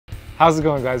How's it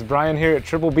going, guys? Brian here at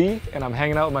Triple B, and I'm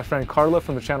hanging out with my friend Carla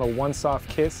from the channel One Soft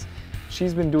Kiss.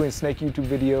 She's been doing snake YouTube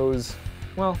videos,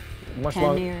 well, much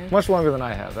longer than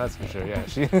I have, that's for sure. Yeah,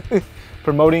 she's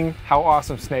promoting how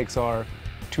awesome snakes are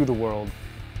to the world.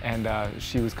 And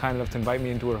she was kind enough to invite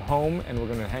me into her home, and we're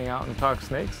gonna hang out and talk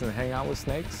snakes and hang out with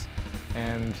snakes.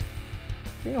 And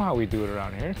you know how we do it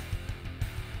around here.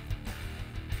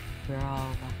 We're all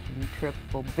watching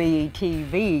Triple B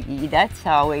TV. That's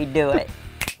how we do it.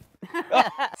 I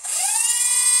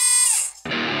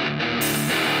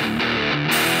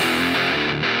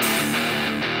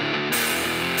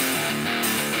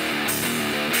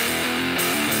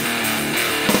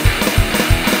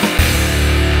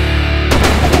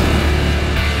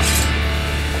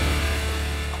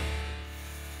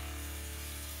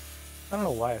don't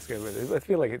know why I scared with it. I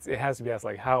feel like it has to be asked,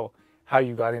 like how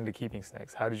you got into keeping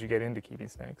snakes. How did you get into keeping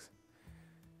snakes?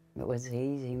 It was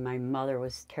easy. My mother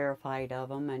was terrified of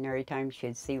them, and every time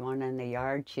she'd see one in the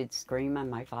yard, she'd scream,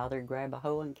 and my father'd grab a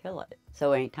hoe and kill it.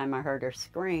 So anytime I heard her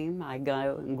scream, I'd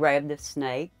go and grab the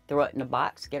snake, throw it in a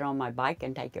box, get on my bike,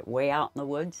 and take it way out in the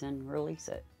woods and release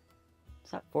it.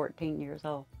 It's up 14 years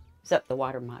old, except the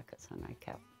water moccasin I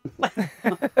kept.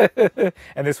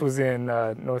 And this was in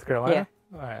North Carolina?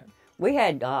 Yeah. All right. We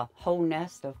had a whole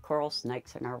nest of coral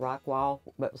snakes in our rock wall,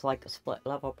 but it was like a split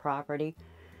level property.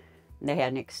 They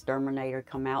had an exterminator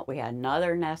come out. We had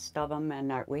another nest of them,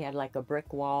 and we had like a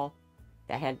brick wall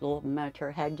that had little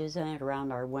miniature hedges in it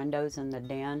around our windows in the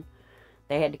den.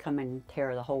 They had to come and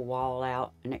tear the whole wall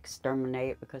out and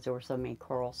exterminate it because there were so many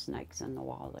coral snakes in the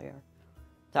wall there.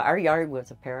 So our yard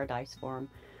was a paradise for them.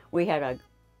 We had a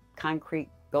concrete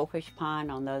goldfish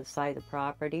pond on the other side of the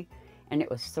property, and it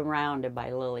was surrounded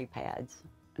by lily pads.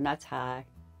 And that's how I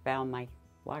found my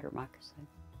water moccasin.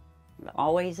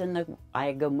 Always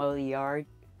I'd go mow the yard,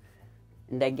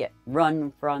 and they'd get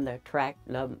run from the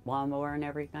lawnmower and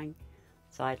everything.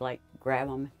 So I'd like grab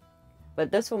them. But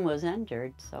this one was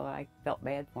injured, so I felt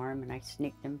bad for him, and I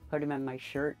sneaked him, put him in my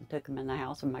shirt, and took him in the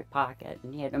house in my pocket,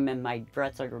 and hid him in my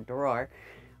dresser drawer.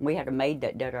 We had a maid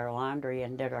that did our laundry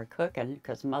and did our cooking,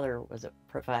 because Mother was a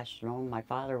professional, and my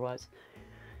father was.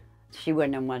 She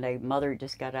went in one day, Mother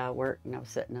just got out of work, and I was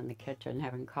sitting in the kitchen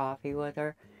having coffee with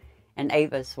her. And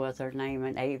Avis was her name,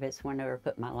 and Avis went over to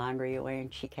put my laundry away,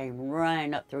 and she came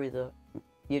running up through the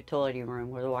utility room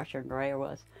where the washer and dryer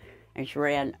was. And she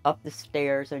ran up the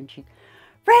stairs, and she,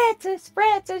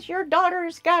 Frances, your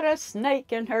daughter's got a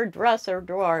snake in her dresser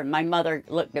drawer. And my mother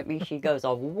looked at me, she goes,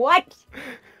 "Oh, what?"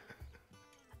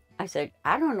 I said,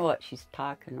 "I don't know what she's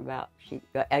talking about."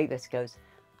 Avis goes,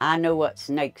 "I know what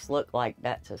snakes look like,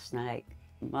 that's a snake."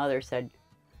 Mother said,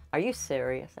 "Are you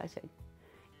serious?" I said,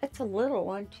 "It's a little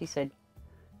one." She said,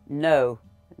 "No."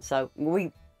 So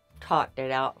we talked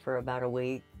it out for about a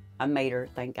week. I made her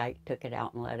think I took it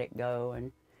out and let it go.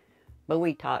 But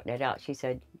we talked it out. She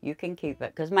said, "You can keep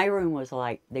it." Because my room was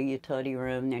like the utility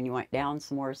room. Then you went down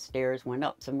some more stairs, went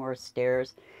up some more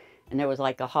stairs. And there was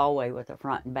like a hallway with a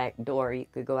front and back door. You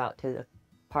could go out to the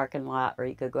parking lot, or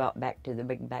you could go out back to the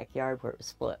big backyard where it was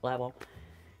split level.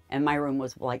 And my room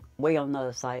was like way on the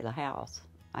other side of the house.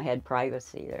 I had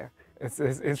privacy there. It's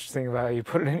interesting about how you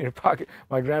put it in your pocket.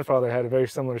 My grandfather had a very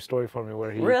similar story for me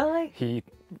where he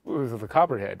was with a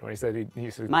copperhead, when he said he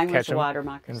used to catch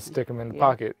them and stick them in the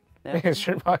pocket, in his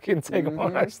shirt pocket, and take them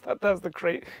on. I just thought that was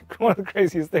one of the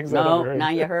craziest things I've ever heard. Now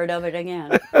you heard of it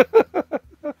again.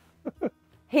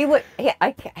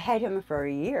 I had him for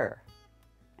a year,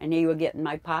 and he would get in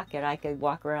my pocket. I could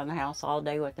walk around the house all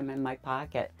day with him in my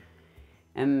pocket.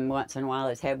 And once in a while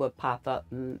his head would pop up,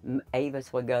 and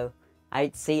Avis would go,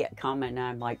 I'd see it coming, and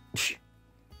I'm like, psh.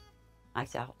 I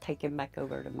said, "I'll take him back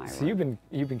over to my room." So you've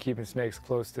been keeping snakes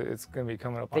close to, it's going to be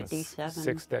coming up 57. on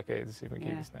 6 decades you've been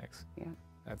keeping snakes. Yeah.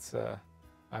 That's,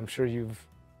 I'm sure you've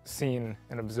seen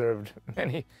and observed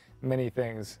many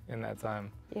things in that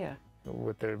time. Yeah.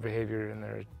 With their behavior and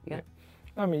their, yeah.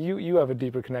 I mean, you have a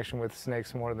deeper connection with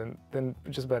snakes more than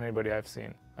just about anybody I've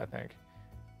seen, I think.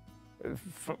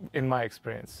 In my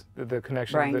experience, the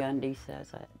connection. Brian Gundy says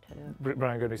that too.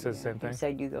 Brian Gundy says the same thing. He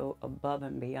said you go above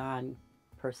and beyond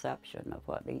perception of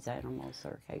what these animals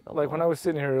are capable Like of. when I was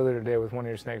sitting here earlier today with one of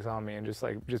your snakes on me, and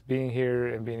just being here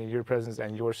and being in your presence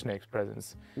and your snake's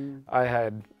presence, I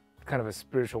had kind of a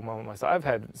spiritual moment myself. I've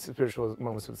had spiritual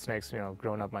moments with snakes,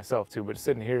 growing up myself too. But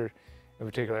sitting here, in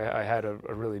particular, I had a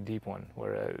really deep one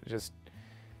where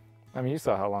I mean, you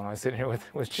saw how long I was sitting here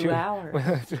with 2 hours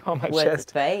on my with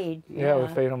chest. Fade. Yeah,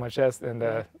 with Fade on my chest, and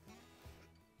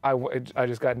I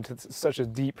just got into such a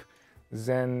deep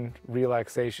Zen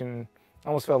relaxation. I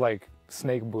almost felt like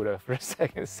Snake Buddha for a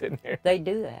second sitting here. They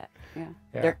do that. Yeah.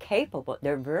 They're capable.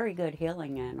 They're very good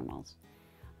healing animals.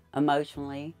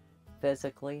 emotionally,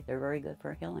 physically. They're very good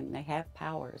for healing. They have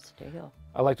powers to heal.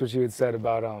 I liked what you had said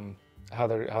about how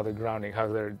they're grounding, how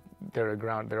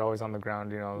they're always on the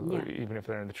ground, you know, Yeah. even if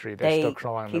they're in the tree, they're still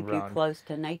crawling on the ground. They keep you close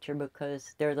to nature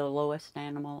because they're the lowest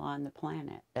animal on the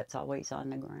planet that's always on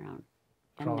the ground.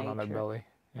 Crawling on their belly.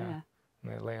 Yeah.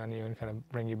 And they lay on you and kind of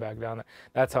bring you back down.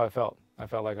 That's how I felt. I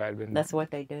felt like I had been. That's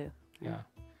what they do. Yeah.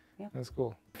 Yep. That's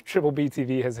cool. Triple B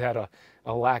TV has had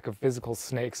a lack of physical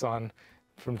snakes on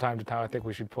from time to time. I think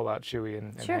we should pull out Chewy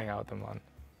and Sure. hang out with them on.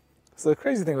 So the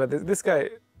crazy thing about this guy,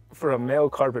 for a male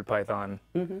carpet python,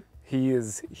 he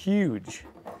is huge.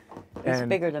 He's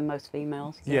bigger than most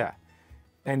females. Yeah.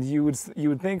 And you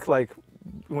would think, like,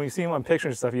 when you see him on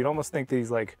pictures and stuff, you'd almost think that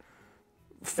he's like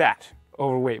fat,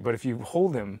 overweight. But if you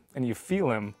hold him and you feel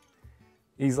him,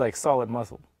 he's like solid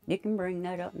muscle. You can bring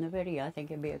that up in the video. I think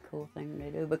it'd be a cool thing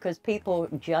to do because people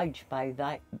judge by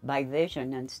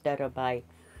vision instead of by,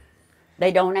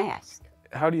 they don't ask.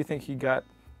 How do you think he got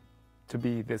to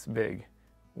be this big?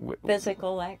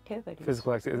 Physical activities.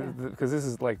 Physical activity, because this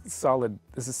is like solid.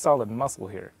 This is solid muscle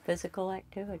here. Physical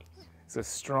activities. It's a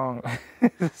strong,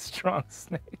 strong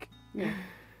snake. Yeah.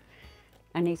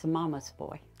 And he's a mama's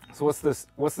boy. So what's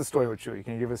the story with Chewy?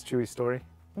 Can you give us Chewy's story?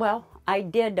 Well, I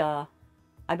did.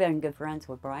 I've been good friends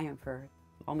with Brian for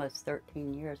almost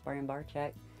 13 years, Brian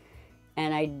Barchak,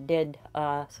 and I did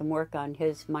some work on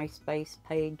his MySpace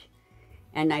page,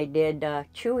 and I did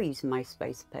Chewy's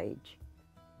MySpace page.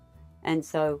 And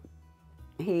so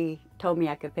he told me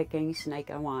I could pick any snake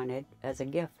I wanted as a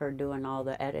gift for doing all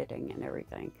the editing and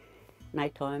everything. And I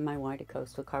told him I wanted a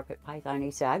coastal carpet python. He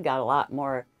said, I've got a lot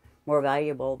more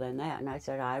valuable than that. And I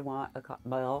said, I want a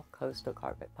male coastal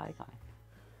carpet python.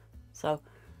 So,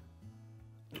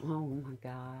 oh my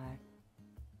God.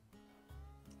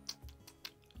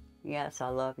 Yes, I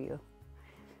love you.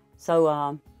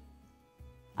 So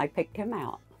I picked him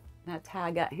out. That's how I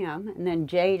got him. And then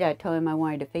Jade, I told him I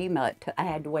wanted a female. I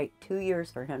had to wait 2 years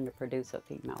for him to produce a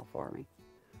female for me.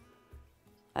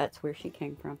 That's where she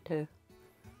came from too.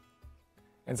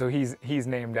 And so he's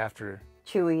named after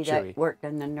Chewy, that worked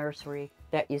in the nursery,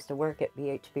 that used to work at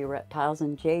BHB Reptiles,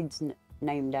 and Jade's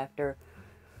named after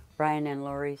Brian and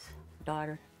Lori's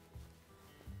daughter.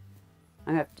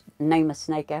 I have to name a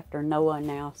snake after Noah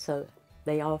now, so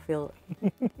they all feel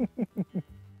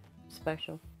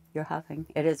special. You're huffing.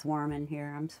 It is warm in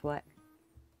here. I'm sweating.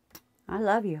 I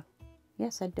love you.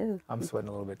 Yes, I do. I'm sweating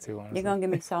a little bit too, honestly. You're going to give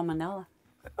me salmonella.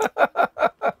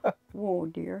 Oh,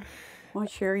 dear. Want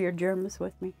to share your germs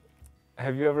with me?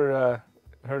 Have you ever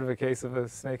heard of a case of a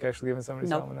snake actually giving somebody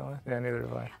salmonella? Yeah, neither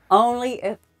have I. Only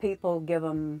if people give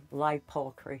them live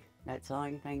poultry. That's the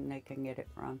only thing they can get it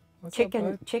from.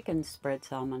 Chickens spread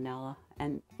salmonella.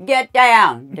 And get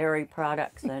down! Dairy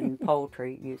products and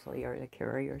poultry usually are the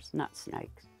carriers, not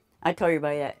snakes. I told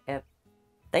everybody that if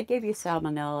they gave you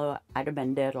salmonella, I'd have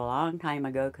been dead a long time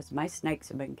ago because my snakes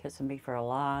have been kissing me for a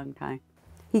long time.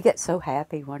 He gets so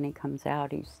happy when he comes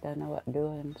out. He just doesn't know what to do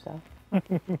with himself.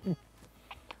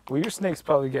 Well, your snakes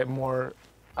probably get more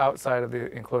outside of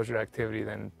the enclosure activity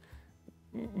than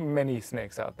many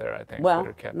snakes out there, I think. Well, that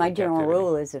are kept my in general captivity.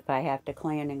 rule is if I have to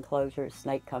clean an enclosure, a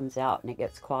snake comes out and it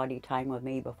gets quality time with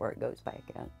me before it goes back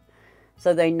in.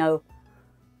 So they know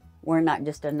we're not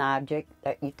just an object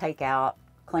that you take out,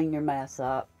 clean your mess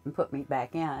up, and put me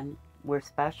back in. We're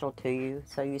special to you,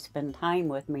 so you spend time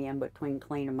with me in between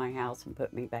cleaning my house and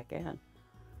put me back in.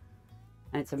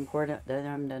 And it's important to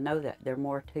them to know that they're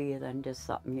more to you than just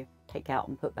something you take out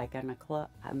and put back in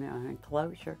an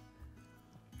enclosure.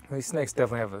 These snakes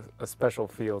definitely have a special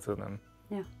feel to them.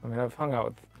 Yeah. I mean, I've hung out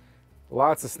with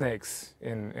lots of snakes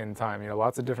in time, you know,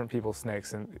 lots of different people's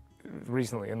snakes, and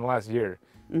recently, in the last year,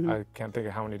 I can't think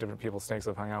of how many different people's snakes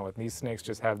I've hung out with. And these snakes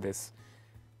just have this,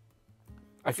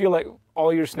 I feel like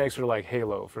all your snakes are like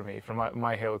Halo for me, for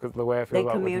my Halo, because the way I feel they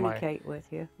about communicate with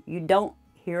you. You don't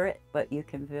hear it, but you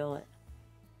can feel it.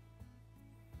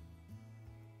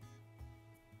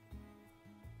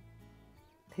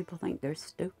 People think they're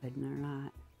stupid, and they're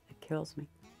not. It kills me.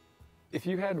 If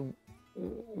you had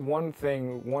one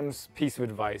piece of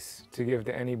advice to give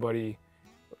to anybody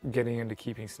getting into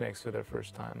keeping snakes for their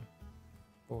first time,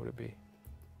 what would it be?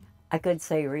 I could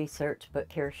say research, but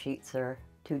care sheets are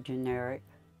too generic.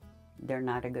 They're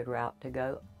not a good route to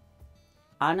go.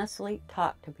 Honestly,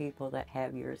 talk to people that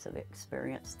have years of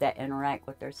experience, that interact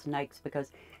with their snakes,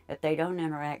 because if they don't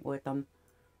interact with them,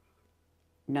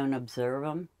 don't observe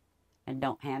them, and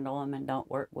don't handle them and don't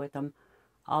work with them,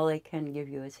 all they can give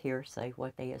you is hearsay,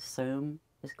 what they assume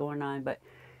is going on. But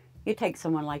you take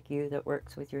someone like you that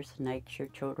works with your snakes, your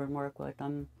children work with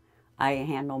them, I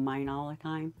handle mine all the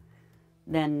time,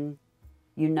 then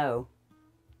you know.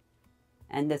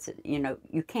 And this, you know,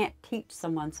 you can't teach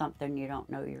someone something you don't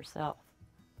know yourself.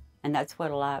 And that's what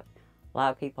a lot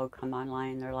of people come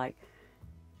online, they're like,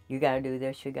 you got to do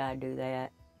this, you got to do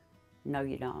that. No,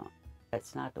 you don't.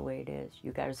 That's not the way it is.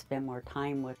 You got to spend more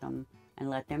time with them and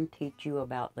let them teach you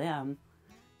about them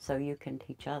so you can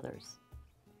teach others.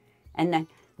 And then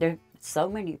there's so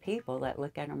many people that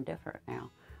look at them different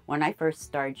now. When I first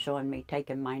started showing me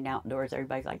taking mine outdoors,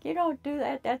 everybody's like, you don't do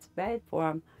that, that's bad for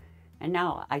them. And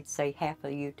now I'd say half of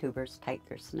the YouTubers take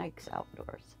their snakes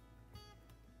outdoors.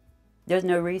 There's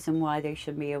no reason why they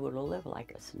should be able to live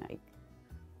like a snake.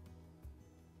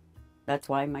 That's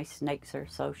why my snakes are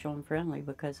social and friendly,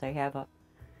 because they have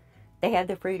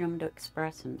the freedom to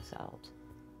express themselves.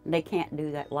 They can't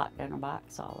do that locked in a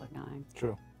box all the time.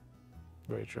 True.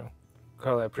 Very true.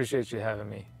 Carla, I appreciate you having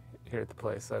me here at the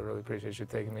place. I really appreciate you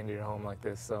taking me into your home like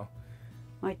this. So,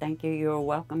 Well, thank you. You're a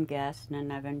welcome guest,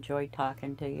 and I've enjoyed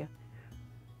talking to you.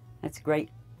 It's great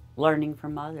learning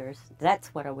from others. That's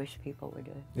what I wish people would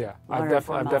do. Yeah, I've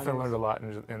definitely learned a lot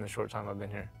in the short time I've been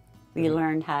here. We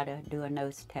learned how to do a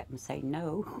nose tap and say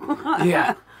no.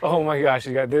 Yeah. Oh my gosh,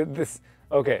 you got this.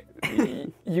 Okay,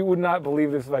 you would not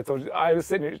believe this if I told you. I was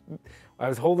sitting here, I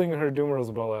was holding her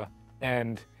Dumerosbola,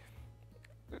 and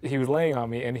he was laying on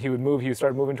me, and he would move. He would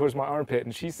start moving towards my armpit,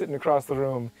 and she's sitting across the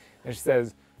room, and she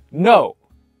says, "No,"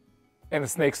 and the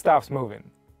snake stops moving.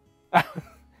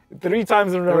 3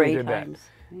 times in a row he did that.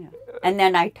 Yeah. And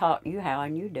then I taught you how,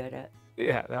 and you did it.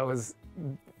 Yeah, that was.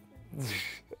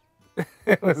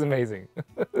 It was amazing.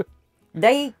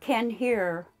 They can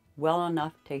hear well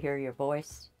enough to hear your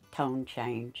voice tone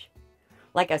change.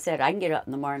 Like I said, I can get up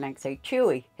in the morning and say,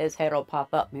 Chewy, his head will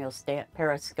pop up and he'll stand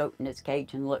periscope in his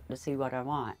cage and look to see what I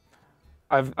want.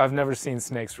 I've never seen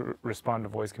snakes respond to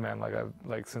voice command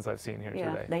like since I've seen here today.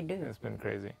 Yeah, they do. It's been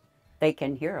crazy. They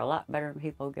can hear a lot better than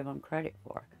people give them credit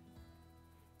for.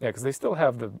 Yeah, because they still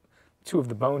have the 2 of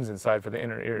the bones inside for the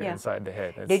inner ear inside the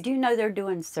head. Did you know they're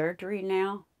doing surgery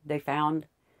now? They found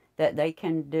that they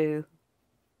can do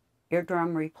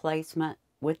eardrum replacement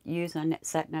with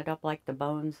setting it up like the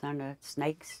bones on a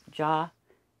snake's jaw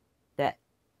that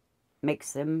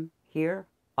makes them hear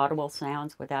audible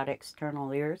sounds without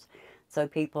external ears. So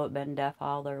people have been deaf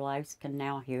all their lives can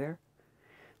now hear.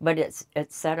 But it's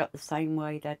set up the same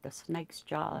way that the snake's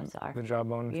jaws are. The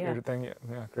jawbone ear thing?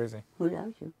 Yeah, crazy. Who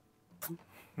knows you?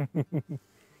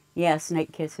 Yeah,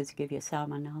 snake kisses give you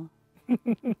salmonella.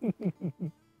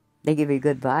 They give you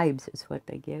good vibes, is what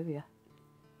they give you.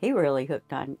 He really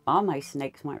hooked on, all my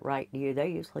snakes went right to you. They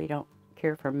usually don't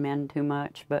care for men too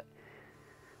much, but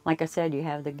like I said, you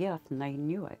have the gift, and they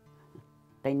knew it.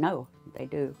 They know, they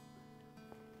do.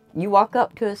 You walk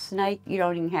up to a snake, you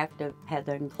don't even have to have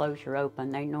the enclosure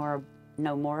open. They know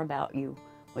more about you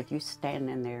with you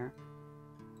standing there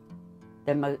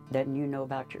than you know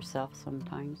about yourself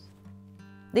sometimes.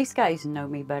 These guys know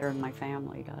me better than my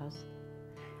family does.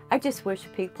 I just wish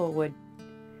people would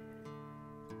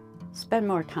spend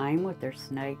more time with their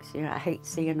snakes. You know, I hate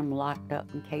seeing them locked up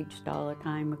and caged all the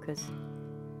time, because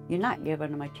you're not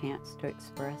giving them a chance to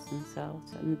express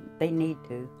themselves, and they need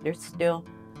to. They're still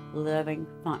living,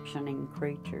 functioning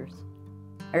creatures.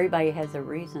 Everybody has their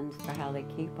reasons for how they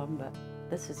keep them, but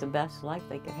this is the best life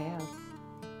they could have.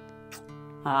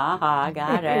 I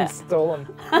got it. Stolen.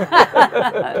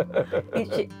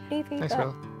 Thanks,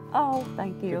 Carla. Oh,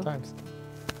 thank you. Good times.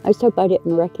 I just hope I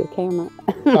didn't wreck your camera.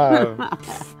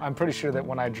 I'm pretty sure that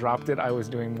when I dropped it, I was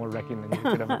doing more wrecking than you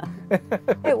could have.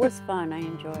 It was fun. I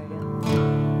enjoyed it.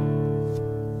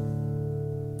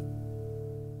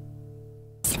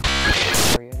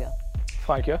 There you go.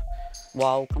 Thank you.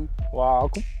 Welcome.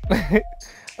 Welcome.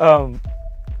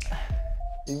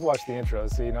 You've watched the intro,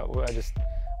 so you know,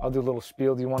 I'll do a little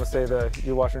spiel. Do you want to say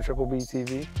you're watching Triple B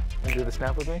TV and do the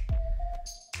snap with me?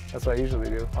 That's what I usually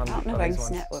do. I don't know if I can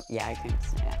snap. Yeah, I can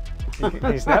snap.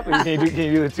 Can you snap? Can you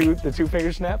do the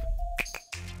 2-finger snap?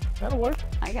 That'll work.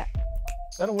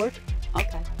 That'll work.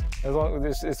 Okay. As long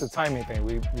as it's a timing thing.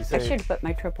 We say. I should have put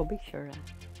my Triple B shirt on.